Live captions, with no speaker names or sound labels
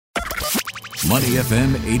Money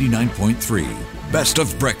FM 89.3. Best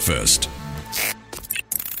of breakfast.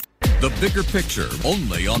 The Bigger Picture,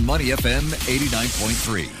 only on Money FM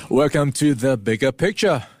 89.3. Welcome to The Bigger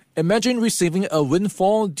Picture. Imagine receiving a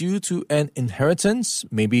windfall due to an inheritance,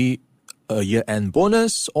 maybe a year-end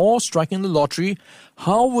bonus, or striking the lottery.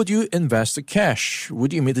 How would you invest the cash?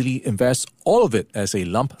 Would you immediately invest all of it as a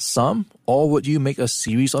lump sum, or would you make a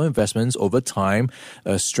series of investments over time,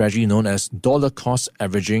 a strategy known as dollar cost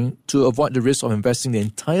averaging, to avoid the risk of investing the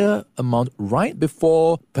entire amount right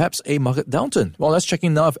before perhaps a market downturn? Well, let's check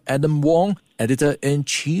in now with Adam Wong,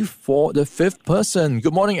 Editor-in-Chief for The Fifth Person.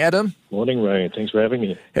 Good morning, Adam. Morning, Ryan. Thanks for having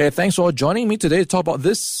me. Hey, thanks for joining me today to talk about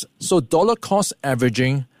this. So, dollar cost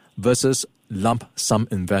averaging versus lump sum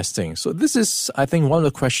investing. So this is, I think, one of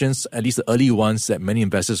the questions, at least the early ones, that many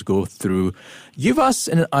investors go through. Give us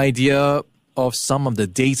an idea of some of the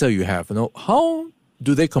data you have. How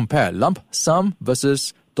do they compare lump sum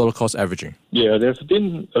versus dollar cost averaging? Yeah, there's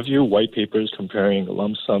been a few white papers comparing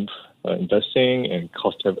lump sum investing and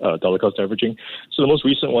dollar cost averaging. So the most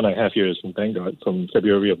recent one I have here is from Vanguard from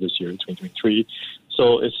February of this year, 2023.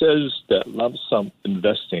 So it says that lump sum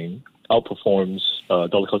investing outperforms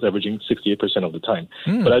dollar cost averaging 68% of the time.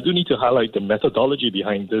 But I do need to highlight the methodology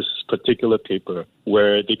behind this particular paper,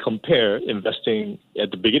 where they compare investing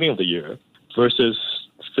at the beginning of the year versus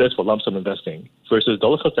for lump sum investing versus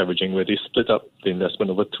dollar cost averaging, where they split up the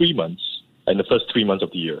investment over 3 months in the first 3 months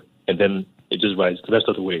of the year, and then it just rises the rest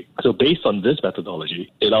of the way. So based on this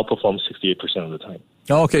methodology, it outperforms 68% of the time.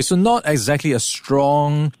 Okay, so not exactly a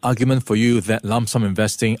strong argument for you that lump sum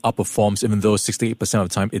investing outperforms, even though 68% of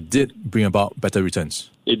the time it did bring about better returns.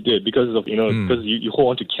 It did, because of because you hold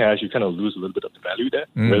on to cash, you kind of lose a little bit of the value there.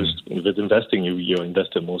 Whereas with investing, you're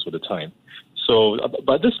invested most of the time. So,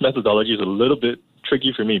 but this methodology is a little bit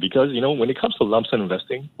tricky for me because, when it comes to lump sum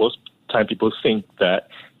investing, most time people think that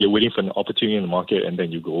you're waiting for an opportunity in the market and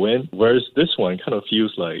then you go in. Whereas this one kind of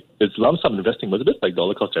feels like it's lump sum investing, but it's a bit like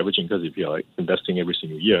dollar cost averaging, because if you're investing every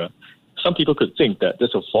single year, some people could think that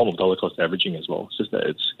there's a form of dollar cost averaging as well. It's just that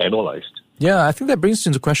it's annualized. Yeah, I think that brings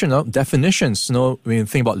into question definitions. When you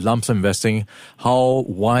think about lump sum investing, how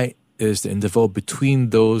wide is the interval between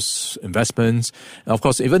those investments? And of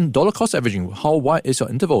course, even dollar cost averaging, how wide is your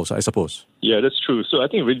intervals, I suppose? Yeah, that's true. So I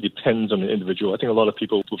think it really depends on the individual. I think a lot of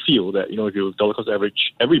people will feel that, if you dollar cost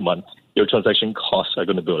average every month, your transaction costs are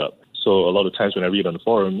going to build up. So a lot of times when I read on the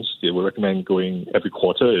forums, they will recommend going every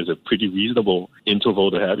quarter is a pretty reasonable interval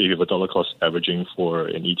to have if you have a dollar cost averaging for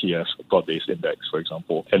an ETF, a broad-based index, for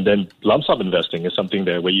example. And then lump sum investing is something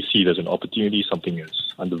there where you see there's an opportunity, something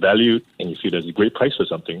is undervalued, and you feel there's a great price for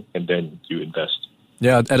something, and then you invest.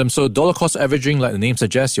 Yeah, Adam, so dollar cost averaging, like the name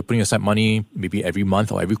suggests, you're putting aside money maybe every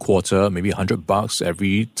month or every quarter, maybe $100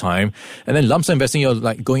 every time. And then lump sum investing, you're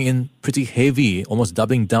like going in pretty heavy, almost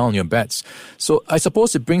doubling down your bets. So I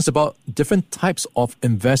suppose it brings about different types of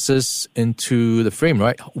investors into the frame,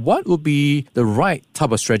 right? What would be the right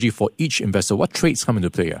type of strategy for each investor? What traits come into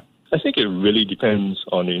play here? I think it really depends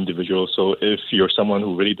on the individual. So if you're someone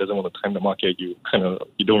who really doesn't want to time the market, you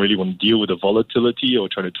don't really want to deal with the volatility or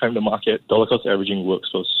try to time the market, dollar cost averaging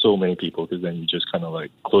works for so many people, because then you just kind of not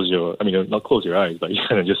close your eyes, but you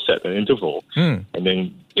kind of just set an interval and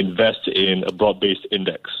then invest in a broad-based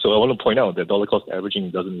index. So I want to point out that dollar cost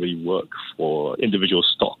averaging doesn't really work for individual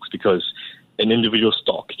stocks, because an individual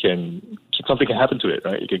stock something can happen to it,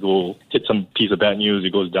 right? It could go hit some piece of bad news,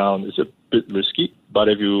 it goes down, it's a bit risky. But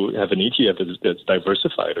if you have an ETF that's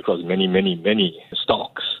diversified across many, many, many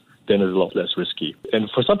stocks, then it's a lot less risky. And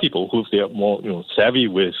for some people who they are more savvy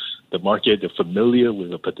with the market, they're familiar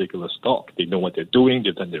with a particular stock, they know what they're doing,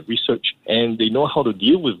 they've done their research, and they know how to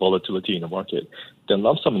deal with volatility in the market, then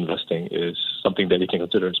lump sum investing is something that they can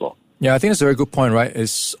consider as well. Yeah, I think that's a very good point, right?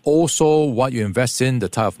 It's also what you invest in, the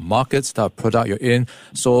type of markets, the type of product you're in.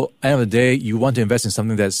 So at the end of the day, you want to invest in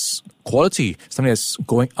something that's quality, something that's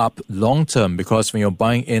going up long term, because when you're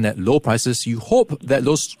buying in at low prices, you hope that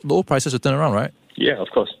those low prices will turn around, right? Yeah, of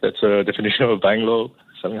course. That's a definition of buying low,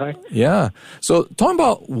 selling high. Yeah. So talking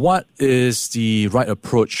about what is the right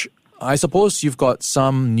approach, I suppose you've got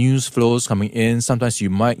some news flows coming in. Sometimes you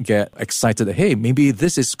might get excited that, hey, maybe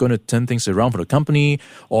this is going to turn things around for the company,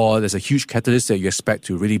 or there's a huge catalyst that you expect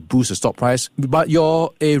to really boost the stock price. But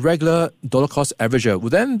you're a regular dollar cost averager.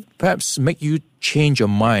 Would then perhaps make you change your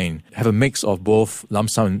mind, have a mix of both lump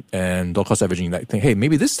sum and dollar cost averaging, like think, hey,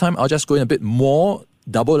 maybe this time I'll just go in a bit more,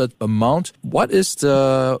 double the amount. What is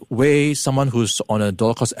the way someone who's on a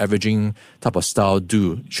dollar cost averaging type of style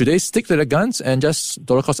do? Should they stick to their guns and just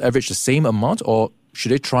dollar cost average the same amount, or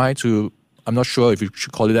should they try to, I'm not sure if you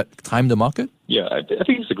should call it that, time the market? Yeah, I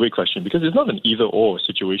think it's a great question because it's not an either-or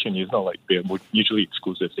situation. It's not like they're mutually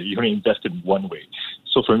exclusive. You only invest in one way.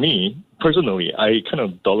 So for me, personally, I kind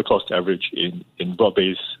of dollar cost average in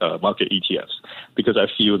broad-based market ETFs because I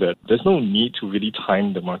feel that there's no need to really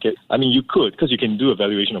time the market. I mean, you could because you can do a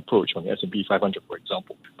valuation approach on the S&P 500, for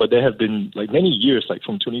example. But there have been like many years, like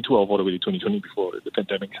from 2012 all the way to 2020 before the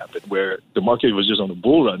pandemic happened, where the market was just on a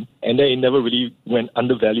bull run and then it never really went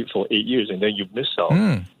undervalued for 8 years and then you missed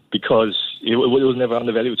out. Because it was never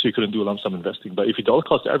undervalued, so you couldn't do lump sum investing. But if you dollar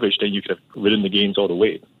cost average, then you could have ridden the gains all the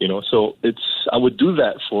way. So I would do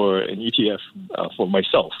that for an ETF for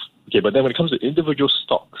myself. Okay, but then when it comes to individual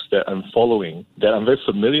stocks that I'm following, that I'm very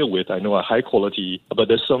familiar with, I know are high quality, but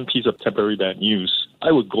there's some piece of temporary bad news,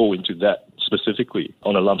 I would go into that specifically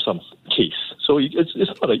on a lump sum case. So it's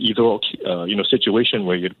not an either or situation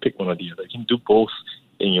where you pick one or the other. You can do both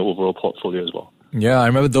in your overall portfolio as well. Yeah, I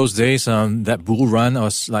remember those days, that bull run. I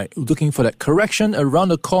was like looking for that correction around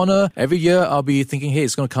the corner. Every year I'll be thinking, hey,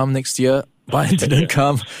 it's going to come next year. But it didn't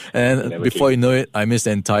come. And before you know it, I missed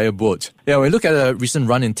the entire boat. Yeah, when we look at a recent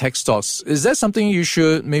run in tech stocks, is that something you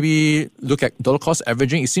should maybe look at dollar cost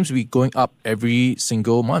averaging? It seems to be going up every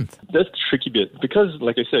single month. That's the tricky bit because,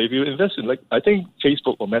 like I said, if you invest in, I think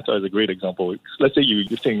Facebook or Meta is a great example. Let's say you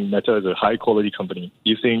think Meta is a high quality company.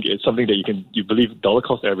 You think it's something that you believe dollar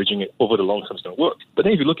cost averaging it over the long term is going to work. But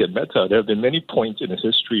then if you look at Meta, there have been many points in its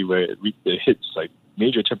history where it hits like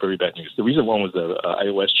major temporary bad news. The reason one was the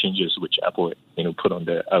iOS changes which Apple put on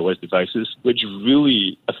their iOS devices, which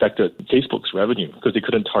really affected Facebook's revenue because they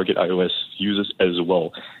couldn't target iOS users as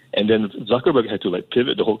well. And then Zuckerberg had to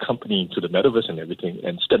pivot the whole company to the metaverse and everything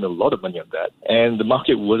and spend a lot of money on that. And the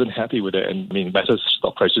market wasn't happy with it. And Meta's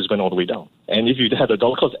stock prices went all the way down. And if you had a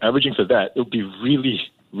dollar cost averaging for that, it would be really,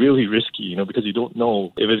 really risky, because you don't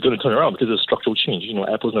know if it's going to turn around because of structural change.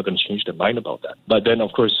 Apple's not going to change their mind about that. But then,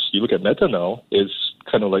 of course, you look at Meta now, it's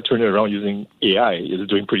kind of turning around using AI. Is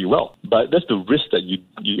doing pretty well. But that's the risk that you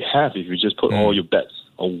have if you just put all your bets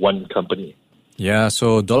on one company. Yeah,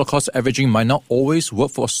 so dollar cost averaging might not always work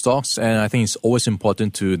for stocks, and I think it's always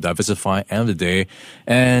important to diversify end of the day.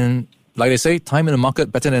 And like they say, time in the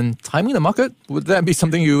market better than timing the market. Would that be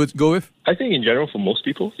something you would go with? I think in general, for most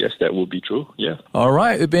people, yes, that would be true. Yeah. All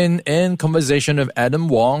right. We've been in conversation with Adam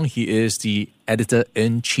Wong. He is the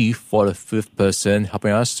editor-in-chief for The Fifth Person,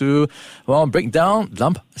 helping us to break down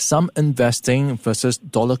lump sum investing versus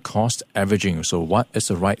dollar cost averaging. So what is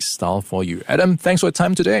the right style for you? Adam, thanks for your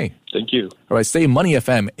time today. Thank you. All right, stay Money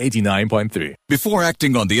FM 89.3. Before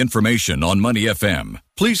acting on the information on Money FM,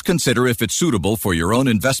 please consider if it's suitable for your own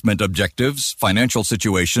investment objectives, financial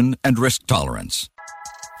situation, and risk tolerance.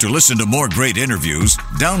 To listen to more great interviews,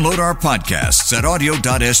 download our podcasts at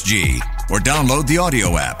audio.sg or download the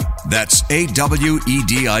audio app. That's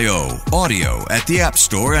AWEDIO, audio at the App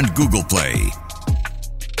Store and Google Play.